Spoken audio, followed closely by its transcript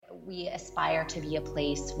We aspire to be a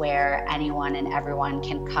place where anyone and everyone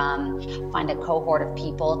can come, find a cohort of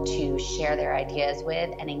people to share their ideas with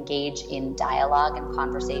and engage in dialogue and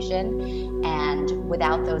conversation. And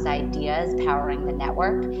without those ideas powering the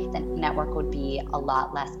network would be a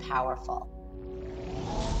lot less powerful.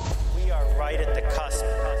 We are right at the cusp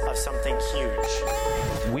of something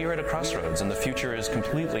huge. We are at a crossroads, and the future is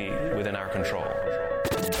completely within our control.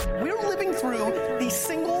 We're living through the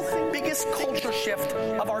single biggest culture shift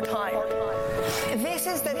of our time. This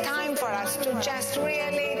is the time for us to just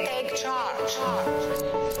really take charge.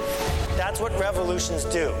 That's what revolutions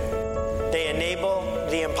do. They enable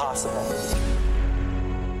the impossible.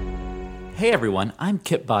 Hey everyone, I'm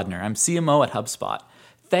Kip Bodner. I'm CMO at HubSpot.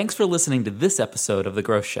 Thanks for listening to this episode of The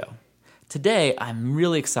Growth Show. Today, I'm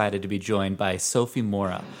really excited to be joined by Sophie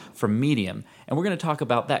Moura from Medium, and we're going to talk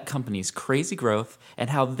about that company's crazy growth and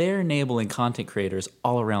how they're enabling content creators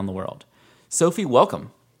all around the world. Sophie,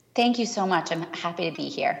 welcome. Thank you so much. I'm happy to be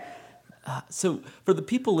here. So for the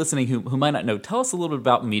people listening who might not know, tell us a little bit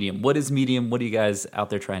about Medium. What is Medium? What are you guys out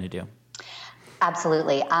there trying to do?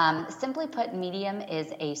 Absolutely. Simply put, Medium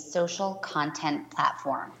is a social content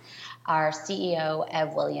platform. Our CEO,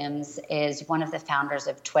 Ev Williams, is one of the founders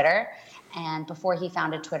of Twitter. And before he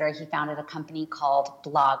founded Twitter, he founded a company called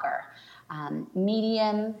Blogger.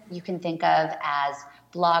 Medium, you can think of as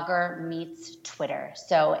Blogger meets Twitter.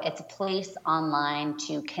 So it's a place online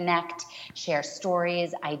to connect, share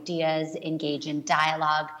stories, ideas, engage in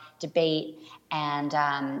dialogue, debate,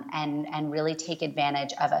 and really take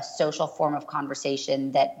advantage of a social form of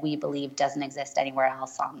conversation that we believe doesn't exist anywhere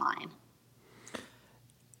else online.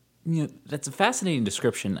 You know, that's a fascinating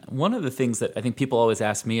description. One of the things that I think people always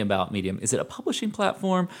ask me about Medium, is it a publishing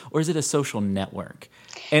platform or is it a social network?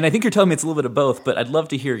 And I think you're telling me it's a little bit of both, but I'd love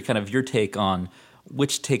to hear kind of your take on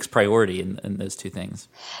which takes priority in those two things.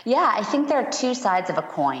 Yeah, I think there are two sides of a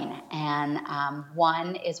coin, and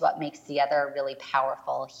one is what makes the other really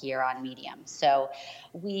powerful here on Medium. So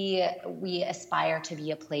we aspire to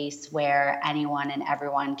be a place where anyone and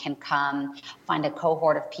everyone can come, find a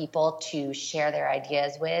cohort of people to share their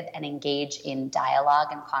ideas with and engage in dialogue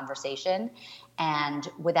and conversation. And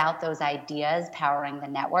without those ideas powering the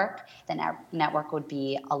network would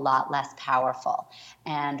be a lot less powerful.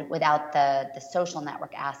 And without the social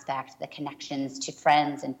network aspect, the connections to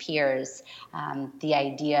friends and peers, the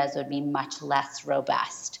ideas would be much less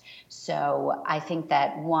robust. So I think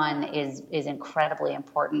that one is incredibly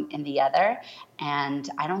important in the other. And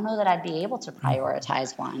I don't know that I'd be able to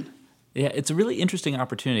prioritize one. Yeah, it's a really interesting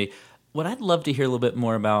opportunity. What I'd love to hear a little bit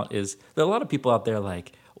more about is there are a lot of people out there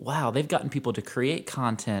like, wow, they've gotten people to create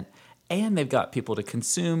content and they've got people to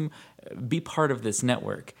consume, be part of this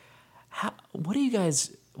network. What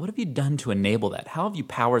have you done to enable that? How have you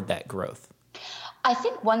powered that growth? I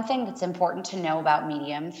think one thing that's important to know about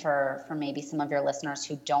Medium for maybe some of your listeners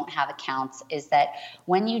who don't have accounts is that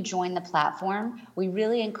when you join the platform, we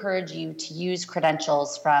really encourage you to use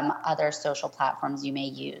credentials from other social platforms you may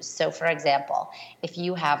use. So for example, if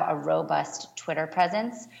you have a robust Twitter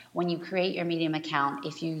presence, when you create your Medium account,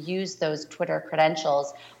 if you use those Twitter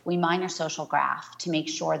credentials, we mine your social graph to make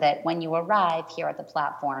sure that when you arrive here at the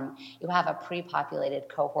platform, you have a pre-populated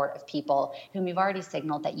cohort of people whom you've already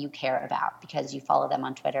signaled that you care about because you follow them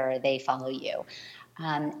on Twitter or they follow you.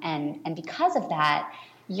 And because of that,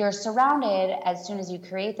 you're surrounded, as soon as you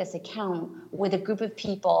create this account, with a group of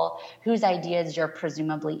people whose ideas you're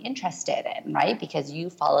presumably interested in, right? Because you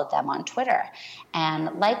followed them on Twitter.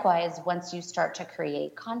 And likewise, once you start to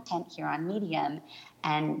create content here on Medium,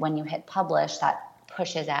 and when you hit publish, that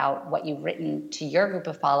pushes out what you've written to your group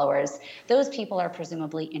of followers, those people are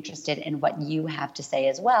presumably interested in what you have to say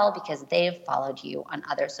as well because they've followed you on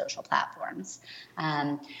other social platforms.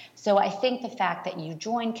 So I think the fact that you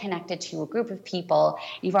join connected to a group of people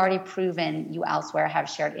you've already proven you elsewhere have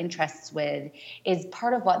shared interests with is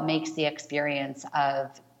part of what makes the experience of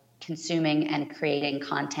consuming and creating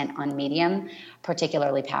content on Medium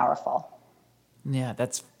particularly powerful. Yeah,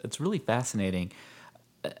 it's really fascinating.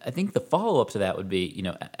 I think the follow-up to that would be, you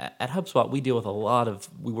know, at HubSpot, we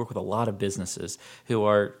work with a lot of businesses who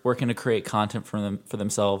are working to create content for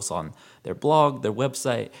themselves on their blog, their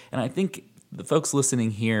website. And I think the folks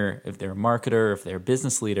listening here, if they're a marketer, if they're a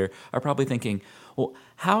business leader, are probably thinking, well,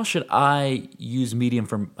 how should I use Medium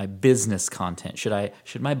for my business content?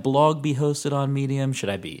 Should my blog be hosted on Medium? Should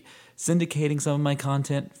I be syndicating some of my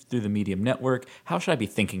content through the Medium network? How should I be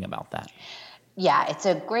thinking about that? Yeah, it's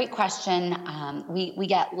a great question. We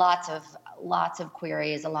get lots of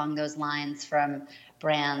queries along those lines from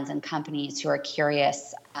brands and companies who are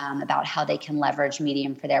curious about how they can leverage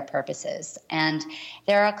Medium for their purposes. And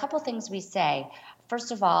there are a couple things we say.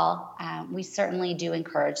 First of all, we certainly do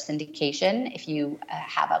encourage syndication. If you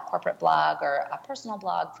have a corporate blog or a personal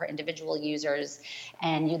blog for individual users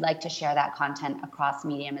and you'd like to share that content across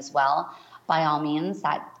Medium as well, by all means,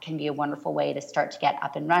 that can be a wonderful way to start to get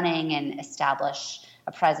up and running and establish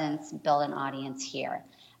a presence, build an audience here.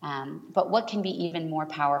 But what can be even more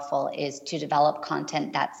powerful is to develop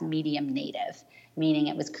content that's Medium native, meaning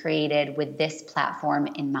it was created with this platform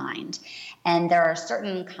in mind. And there are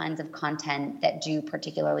certain kinds of content that do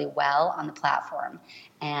particularly well on the platform.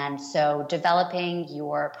 And so developing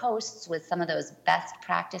your posts with some of those best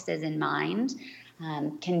practices in mind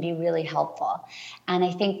can be really helpful. And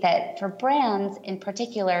I think that for brands in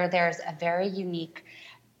particular, there's a very unique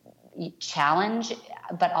challenge,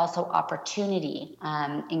 but also opportunity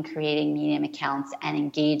in creating Medium accounts and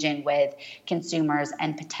engaging with consumers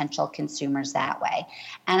and potential consumers that way.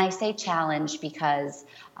 And I say challenge because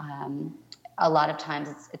a lot of times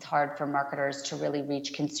it's hard for marketers to really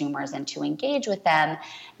reach consumers and to engage with them.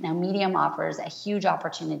 Now, Medium offers a huge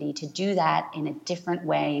opportunity to do that in a different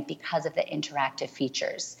way because of the interactive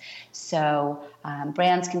features. So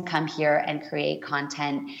brands can come here and create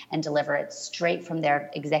content and deliver it straight from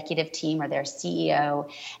their executive team or their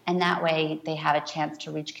CEO. And that way they have a chance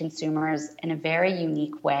to reach consumers in a very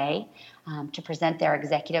unique way, to present their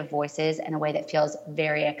executive voices in a way that feels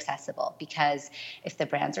very accessible. Because if the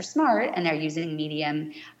brands are smart and they're using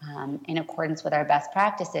Medium in accordance with our best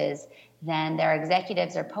practices, then their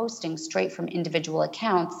executives are posting straight from individual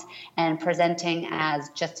accounts and presenting as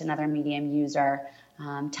just another Medium user,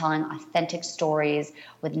 telling authentic stories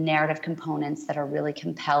with narrative components that are really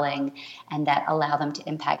compelling and that allow them to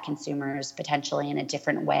impact consumers potentially in a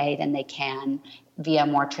different way than they can via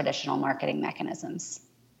more traditional marketing mechanisms.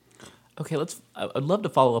 Okay, I'd love to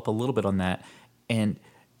follow up a little bit on that. And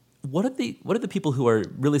what are the people who are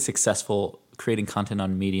really successful creating content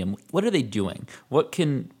on Medium? What are they doing? What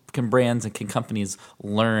can brands and can companies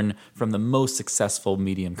learn from the most successful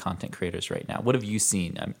Medium content creators right now? What have you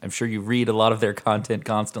seen? I'm sure you read a lot of their content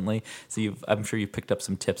constantly, so I'm sure you've picked up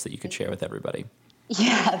some tips that you could share with everybody.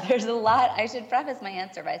 Yeah, there's a lot. I should preface my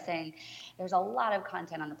answer by saying there's a lot of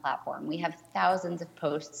content on the platform. We have thousands of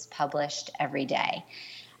posts published every day.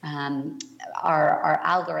 Our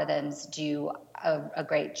algorithms do a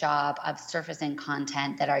great job of surfacing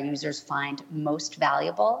content that our users find most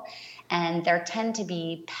valuable. And there tend to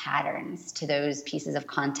be patterns to those pieces of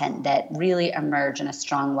content that really emerge in a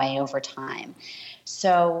strong way over time.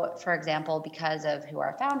 So, for example, because of who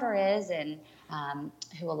our founder is and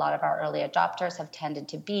who a lot of our early adopters have tended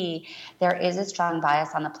to be, there is a strong bias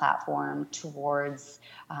on the platform towards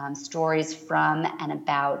stories from and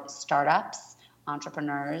about startups,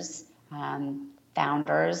 entrepreneurs,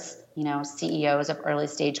 founders, CEOs of early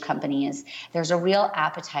stage companies. There's a real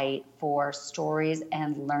appetite for stories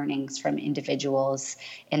and learnings from individuals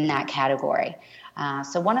in that category.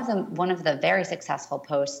 So one of the very successful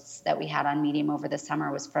posts that we had on Medium over the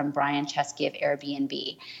summer was from Brian Chesky of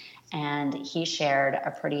Airbnb. And he shared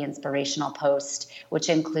a pretty inspirational post, which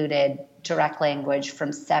included direct language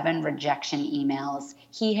from 7 rejection emails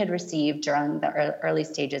he had received during the early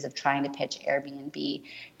stages of trying to pitch Airbnb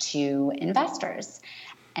to investors.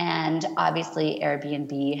 And obviously,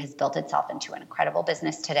 Airbnb has built itself into an incredible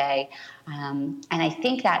business today. And I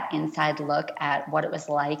think that inside look at what it was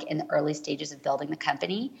like in the early stages of building the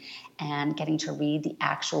company and getting to read the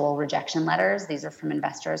actual rejection letters, these are from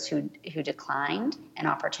investors who declined an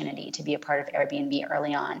opportunity to be a part of Airbnb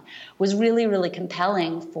early on, was really, really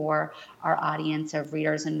compelling for our audience of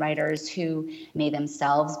readers and writers who may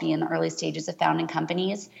themselves be in the early stages of founding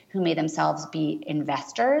companies, who may themselves be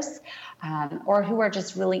investors, or who are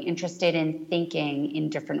just really interested in thinking in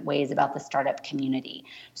different ways about the startup community.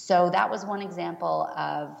 So that was one example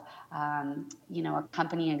of a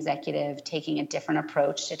company executive taking a different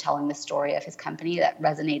approach to telling the story of his company that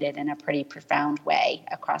resonated in a pretty profound way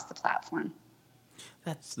across the platform.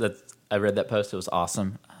 That's I read that post. It was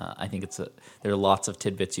awesome. I think there are lots of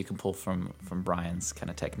tidbits you can pull from Brian's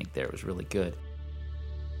kind of technique there. It was really good.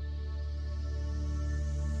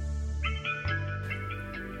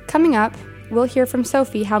 Coming up, we'll hear from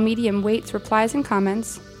Sophie how Medium weights replies and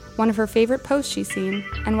comments, one of her favorite posts she's seen,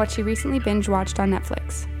 and what she recently binge-watched on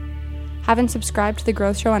Netflix. Haven't subscribed to The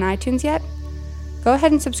Growth Show on iTunes yet? Go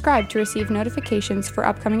ahead and subscribe to receive notifications for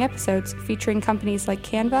upcoming episodes featuring companies like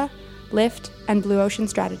Canva, Lyft, and Blue Ocean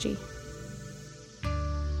Strategy.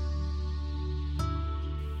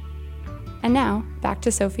 And now, back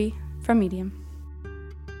to Sophie from Medium.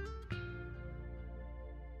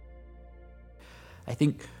 I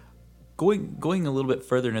think going a little bit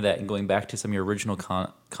further into that and going back to some of your original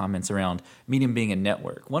comments around Medium being a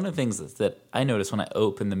network, one of the things that I notice when I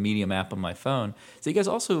open the Medium app on my phone is that you guys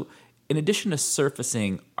also, in addition to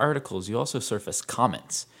surfacing articles, you also surface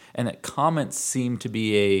comments, and that comments seem to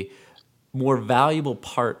be a more valuable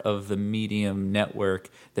part of the Medium network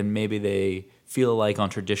than maybe they feel like on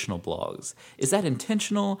traditional blogs. Is that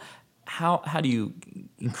intentional? How do you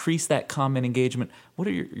increase that comment engagement? What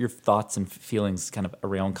are your thoughts and feelings kind of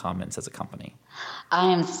around comments as a company?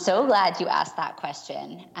 I am so glad you asked that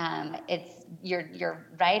question. You're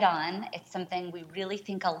right on. It's something we really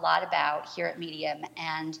think a lot about here at Medium,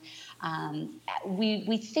 and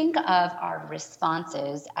we think of our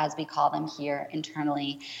responses, as we call them here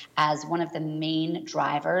internally, as one of the main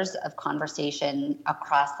drivers of conversation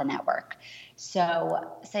across the network.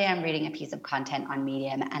 So say I'm reading a piece of content on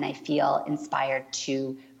Medium and I feel inspired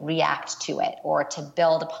to react to it or to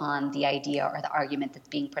build upon the idea or the argument that's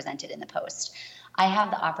being presented in the post. I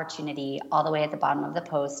have the opportunity all the way at the bottom of the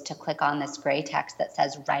post to click on this gray text that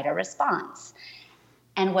says write a response.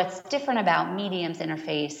 And what's different about Medium's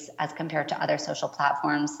interface as compared to other social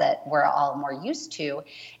platforms that we're all more used to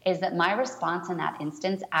is that my response in that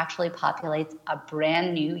instance actually populates a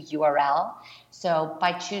brand new URL. So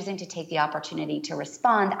by choosing to take the opportunity to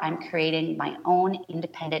respond, I'm creating my own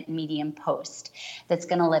independent Medium post that's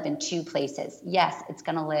going to live in two places. Yes, it's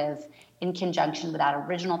going to live in conjunction with that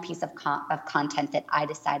original piece of content that I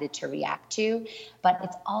decided to react to, but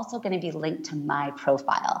it's also going to be linked to my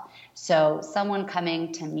profile. So someone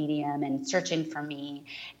coming to Medium and searching for me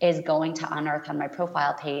is going to unearth on my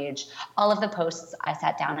profile page all of the posts I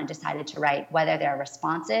sat down and decided to write, whether they're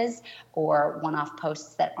responses or one-off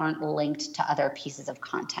posts that aren't linked to other pieces of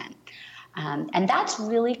content. And that's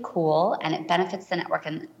really cool, and it benefits the network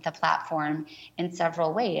and the platform in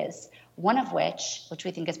several ways. One of which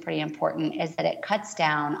we think is pretty important, is that it cuts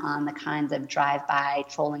down on the kinds of drive-by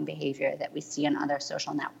trolling behavior that we see on other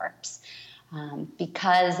social networks.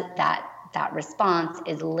 Because that response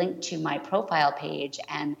is linked to my profile page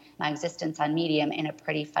and my existence on Medium in a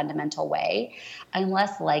pretty fundamental way, I'm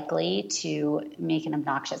less likely to make an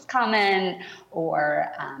obnoxious comment or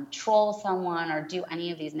troll someone or do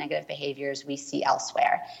any of these negative behaviors we see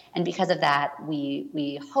elsewhere. And because of that,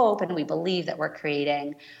 we hope and we believe that we're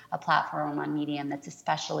creating a platform on Medium that's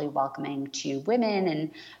especially welcoming to women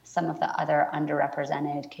and some of the other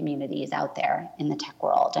underrepresented communities out there in the tech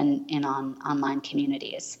world and in online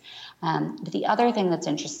communities. But the other thing that's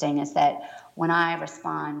interesting is that when I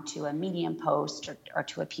respond to a Medium post or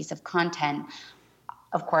to a piece of content,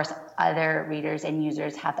 of course, other readers and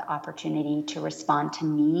users have the opportunity to respond to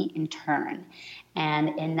me in turn.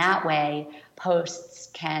 And in that way, posts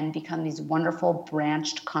can become these wonderful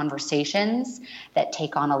branched conversations that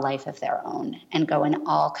take on a life of their own and go in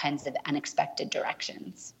all kinds of unexpected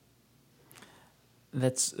directions.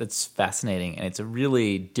 That's fascinating, and it's a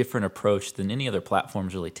really different approach than any other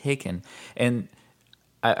platform's really taken. And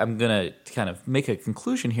I'm going to kind of make a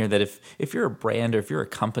conclusion here that if you're a brand or if you're a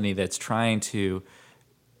company that's trying to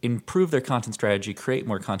improve their content strategy, create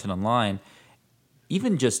more content online,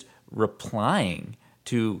 even just replying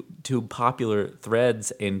to popular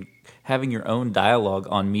threads and having your own dialogue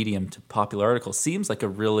on Medium to popular articles seems like a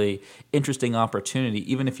really interesting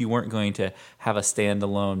opportunity, even if you weren't going to have a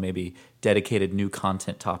standalone, maybe dedicated new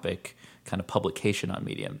content topic kind of publication on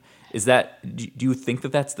Medium. Do you think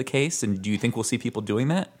that that's the case, and do you think we'll see people doing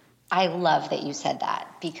that? I love that you said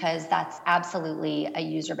that, because that's absolutely a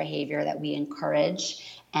user behavior that we encourage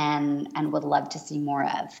and would love to see more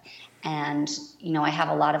of. And, I have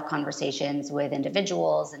a lot of conversations with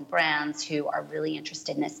individuals and brands who are really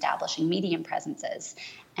interested in establishing Medium presences.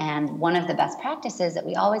 And one of the best practices that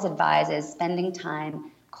we always advise is spending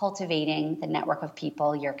time cultivating the network of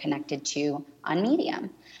people you're connected to on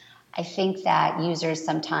Medium. I think that users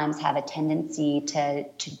sometimes have a tendency to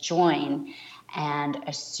join and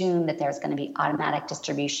assume that there's going to be automatic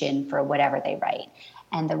distribution for whatever they write.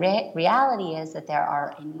 And the reality is that there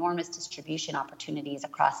are enormous distribution opportunities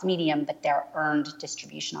across Medium, but they're earned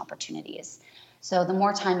distribution opportunities. So the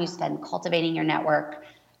more time you spend cultivating your network,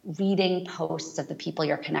 reading posts of the people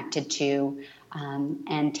you're connected to,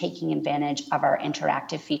 and taking advantage of our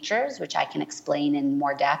interactive features, which I can explain in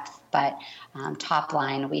more depth, but top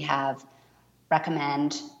line, we have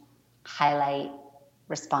recommend, highlight,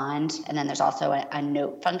 respond, and then there's also a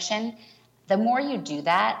note function. The more you do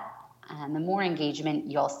that, the more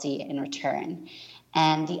engagement you'll see in return.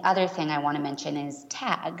 And the other thing I want to mention is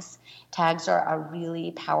tags. Tags are a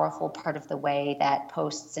really powerful part of the way that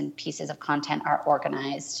posts and pieces of content are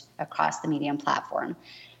organized across the Medium platform.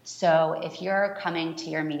 So if you're coming to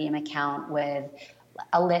your Medium account with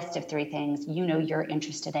a list of 3 things you're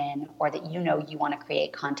interested in, or that you want to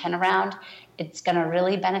create content around, it's going to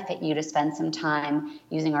really benefit you to spend some time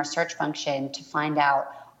using our search function to find out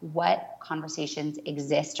what conversations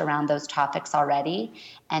exist around those topics already.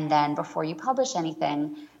 And then before you publish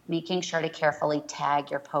anything, making sure to carefully tag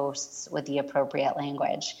your posts with the appropriate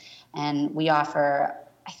language. And we offer,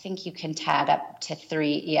 I think you can tag up to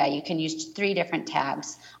 3. Yeah, you can use 3 different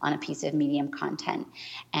tags on a piece of Medium content.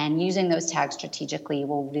 And using those tags strategically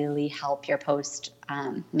will really help your post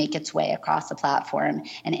make its way across the platform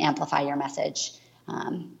and amplify your message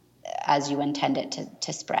as you intend it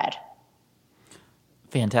to spread.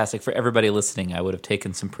 Fantastic. For everybody listening, I would have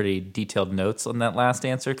taken some pretty detailed notes on that last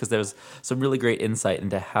answer, because there's some really great insight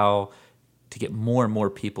into how to get more and more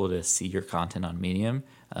people to see your content on Medium.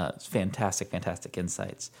 It's fantastic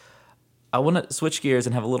insights. I want to switch gears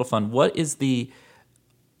and have a little fun. What's the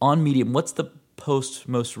post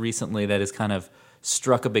most recently that has kind of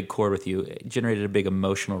struck a big chord with you, generated a big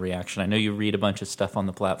emotional reaction? I know you read a bunch of stuff on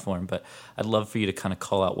the platform, but I'd love for you to kind of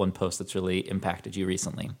call out one post that's really impacted you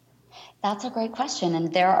recently. That's a great question,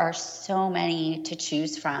 and there are so many to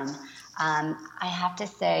choose from. I have to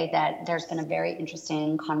say that there's been a very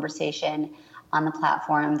interesting conversation on the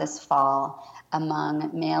platform this fall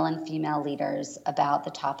among male and female leaders about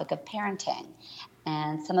the topic of parenting.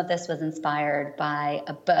 And some of this was inspired by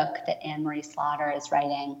a book that Anne-Marie Slaughter is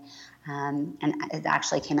writing, and it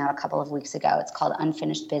actually came out a couple of weeks ago. It's called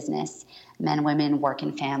Unfinished Business: Men, Women, Work,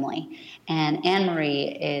 and Family. And Anne-Marie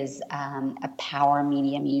is a power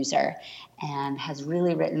Medium user and has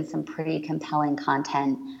really written some pretty compelling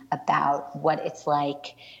content about what it's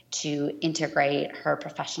like to integrate her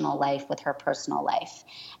professional life with her personal life.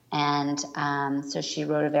 And so she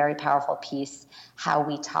wrote a very powerful piece, How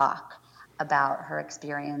We Talk, about her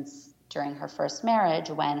experience during her first marriage,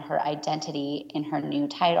 when her identity in her new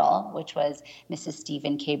title, which was Mrs.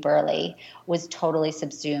 Stephen K. Burley, was totally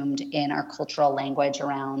subsumed in our cultural language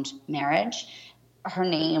around marriage. Her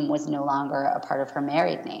name was no longer a part of her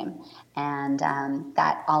married name, and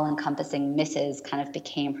that all-encompassing Mrs. kind of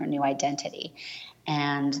became her new identity.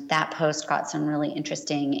 And that post got some really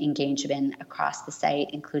interesting engagement across the site,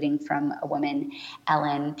 including from a woman,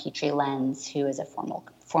 Ellen Petrie-Lenz, who is a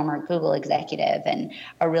former Google executive and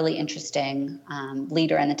a really interesting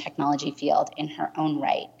leader in the technology field in her own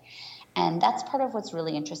right. And that's part of what's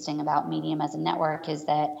really interesting about Medium as a network, is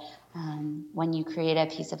that when you create a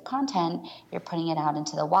piece of content, you're putting it out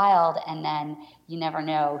into the wild, and then you never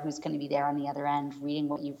know who's going to be there on the other end reading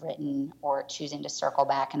what you've written or choosing to circle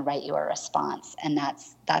back and write you a response. And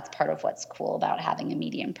that's part of what's cool about having a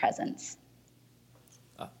Medium presence.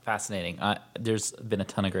 Fascinating. There's been a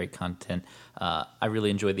ton of great content. I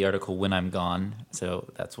really enjoyed the article When I'm Gone.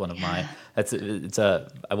 So that's one of my.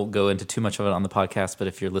 I won't go into too much of it on the podcast, but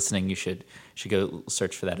if you're listening, you should go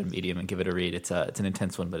search for that in Medium and give it a read. It's an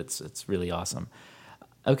intense one, but it's really awesome.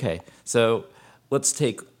 Okay, so let's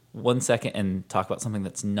take 1 second and talk about something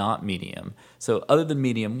that's not Medium. So other than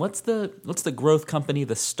Medium, what's the growth company,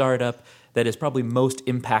 the startup that has probably most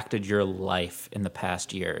impacted your life in the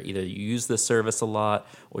past year? Either you use the service a lot,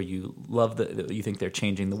 or you love you think they're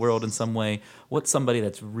changing the world in some way. What's somebody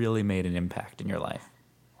that's really made an impact in your life?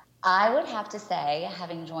 I would have to say,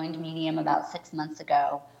 having joined Medium about 6 months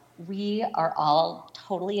ago, we are all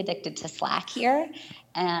totally addicted to Slack here.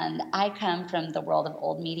 And I come from the world of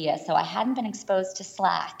old media, so I hadn't been exposed to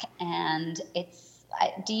Slack. And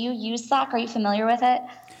do you use Slack? Are you familiar with it?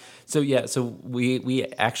 So we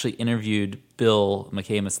actually interviewed Bill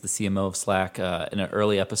McCamus, the CMO of Slack, in an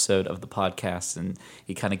early episode of the podcast, and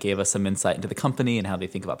he kind of gave us some insight into the company and how they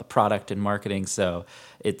think about the product and marketing. So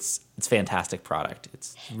it's a fantastic product.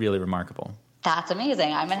 It's really remarkable. That's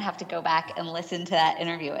amazing. I'm going to have to go back and listen to that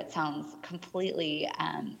interview. It sounds completely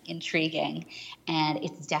intriguing, and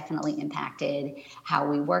it's definitely impacted how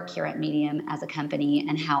we work here at Medium as a company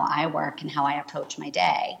and how I work and how I approach my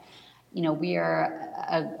day. You know, we are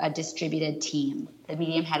a distributed team. The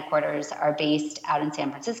Medium headquarters are based out in San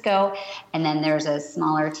Francisco, and then there's a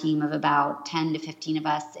smaller team of about 10 to 15 of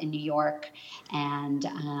us in New York, and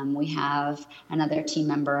we have another team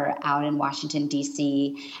member out in Washington,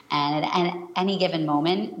 D.C., and at any given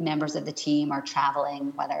moment, members of the team are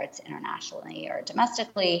traveling, whether it's internationally or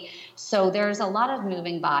domestically. So there's a lot of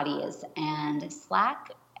moving bodies, and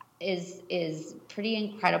Slack is pretty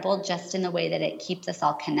incredible just in the way that it keeps us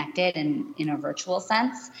all connected in a virtual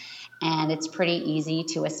sense. And it's pretty easy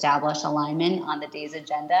to establish alignment on the day's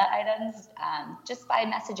agenda items just by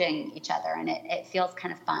messaging each other. And it feels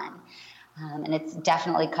kind of fun. And it's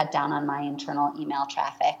definitely cut down on my internal email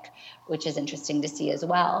traffic, which is interesting to see as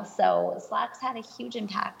well. So Slack's had a huge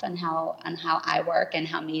impact on how I work and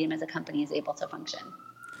how Medium as a company is able to function.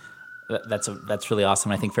 That's really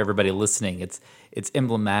awesome. I think for everybody listening, it's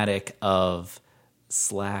emblematic of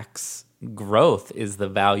Slack's growth is the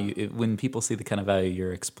value. When people see the kind of value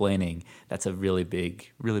you're explaining, that's a really big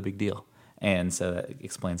deal. And so that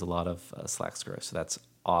explains a lot of Slack's growth. So that's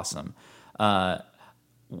awesome.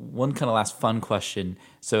 One kind of last fun question.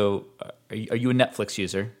 So are you a Netflix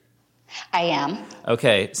user? I am.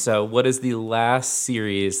 Okay, so what is the last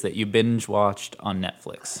series that you binge watched on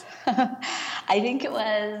Netflix? I think it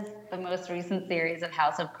was the most recent series of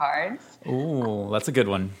House of Cards. Ooh, that's a good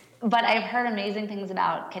one. But I've heard amazing things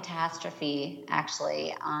about Catastrophe,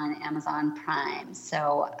 actually, on Amazon Prime.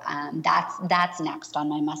 So that's next on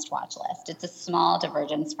my must-watch list. It's a small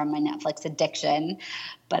divergence from my Netflix addiction,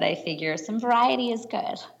 but I figure some variety is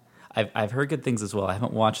good. I've heard good things as well. I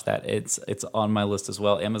haven't watched that. It's on my list as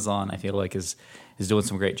well. Amazon, I feel like, is doing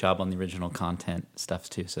some great job on the original content stuff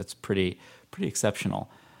too. So it's pretty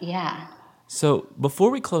exceptional. Yeah. So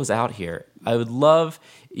before we close out here, I would love,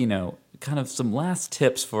 kind of some last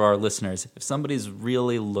tips for our listeners. If somebody's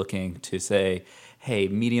really looking to say, hey,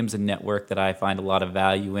 Medium's a network that I find a lot of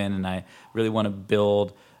value in, and I really want to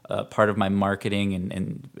build part of my marketing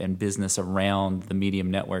and business around the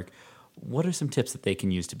Medium network, what are some tips that they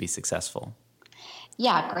can use to be successful?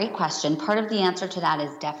 Yeah, great question. Part of the answer to that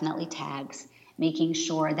is definitely tags. Making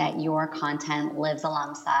sure that your content lives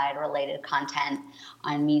alongside related content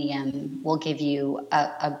on Medium will give you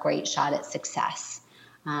a great shot at success.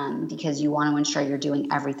 Because you want to ensure you're doing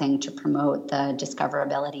everything to promote the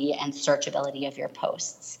discoverability and searchability of your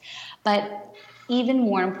posts. But even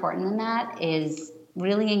more important than that is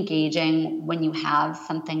really engaging when you have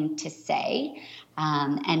something to say,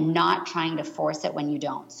 and not trying to force it when you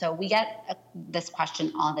don't. So we get this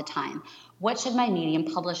question all the time. What should my Medium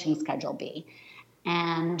publishing schedule be?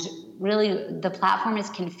 And really, the platform is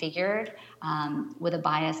configured with a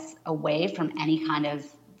bias away from any kind of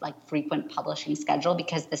frequent publishing schedule,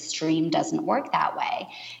 because the stream doesn't work that way.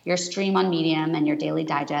 Your stream on Medium and your daily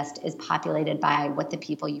digest is populated by what the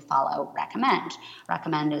people you follow recommend.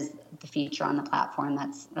 Recommend is the feature on the platform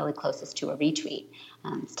that's really closest to a retweet.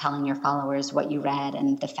 It's telling your followers what you read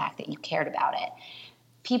and the fact that you cared about it.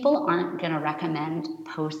 People aren't going to recommend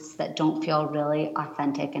posts that don't feel really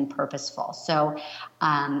authentic and purposeful. So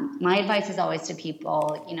my advice is always to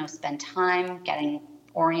people, spend time getting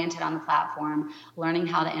oriented on the platform, learning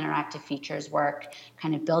how the interactive features work,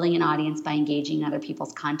 kind of building an audience by engaging other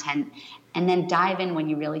people's content, and then dive in when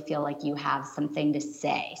you really feel like you have something to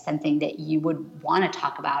say, something that you would want to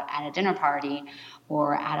talk about at a dinner party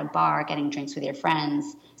or at a bar getting drinks with your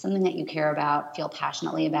friends, something that you care about, feel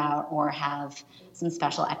passionately about, or have some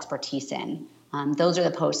special expertise in. Those are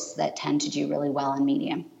the posts that tend to do really well on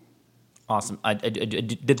Medium. Awesome. I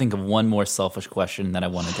did think of one more selfish question that I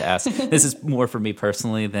wanted to ask. This is more for me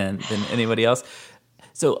personally than anybody else.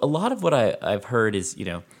 So a lot of what I've heard is,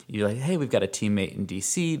 you're like, hey, we've got a teammate in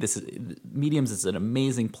DC. Mediums is an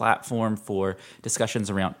amazing platform for discussions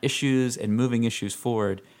around issues and moving issues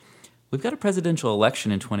forward. We've got a presidential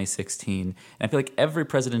election in 2016, and I feel like every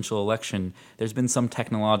presidential election, there's been some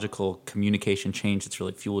technological communication change that's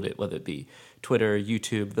really fueled it, whether it be Twitter,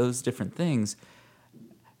 YouTube, those different things.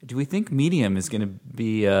 Do we think Medium is going to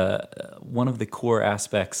be one of the core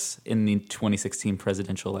aspects in the 2016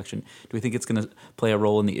 presidential election? Do we think it's going to play a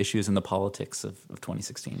role in the issues and the politics of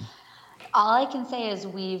 2016? All I can say is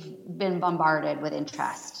we've been bombarded with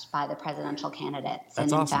interest by the presidential candidates. That's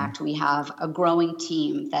and in awesome. fact, we have a growing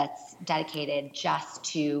team that's dedicated just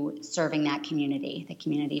to serving that community, the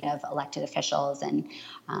community of elected officials and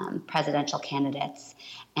presidential candidates.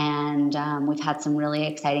 And we've had some really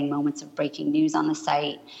exciting moments of breaking news on the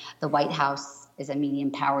site. The White House is a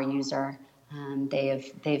Medium power user.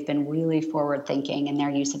 They've been really forward-thinking in their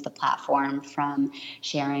use of the platform, from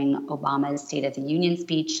sharing Obama's State of the Union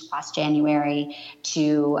speech last January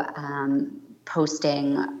to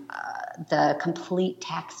posting the complete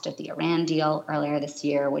text of the Iran deal earlier this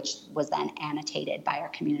year, which was then annotated by our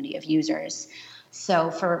community of users.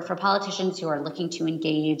 So for politicians who are looking to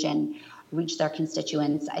engage and reach their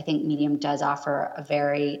constituents, I think Medium does offer a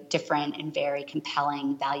very different and very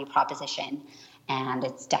compelling value proposition. And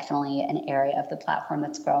it's definitely an area of the platform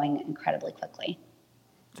that's growing incredibly quickly.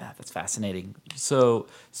 Yeah, that's fascinating. So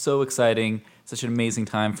exciting. Such an amazing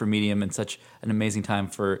time for Medium, and such an amazing time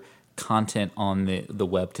for content on the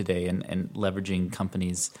web today and leveraging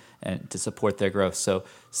companies and to support their growth. So,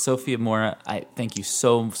 Sophie Moura, I thank you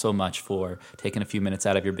so much for taking a few minutes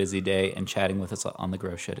out of your busy day and chatting with us on The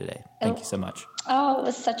Growth Show today. Thank you so much. Oh, it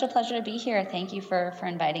was such a pleasure to be here. Thank you for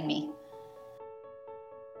inviting me.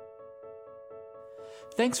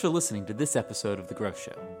 Thanks for listening to this episode of The Growth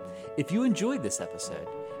Show. If you enjoyed this episode,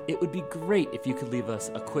 it would be great if you could leave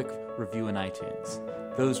us a quick review in iTunes.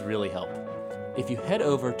 Those really help. If you head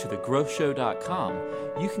over to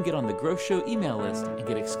thegrowthshow.com, you can get on the Growth Show email list and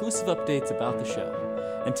get exclusive updates about the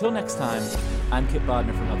show. Until next time, I'm Kip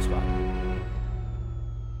Bodner from HubSpot.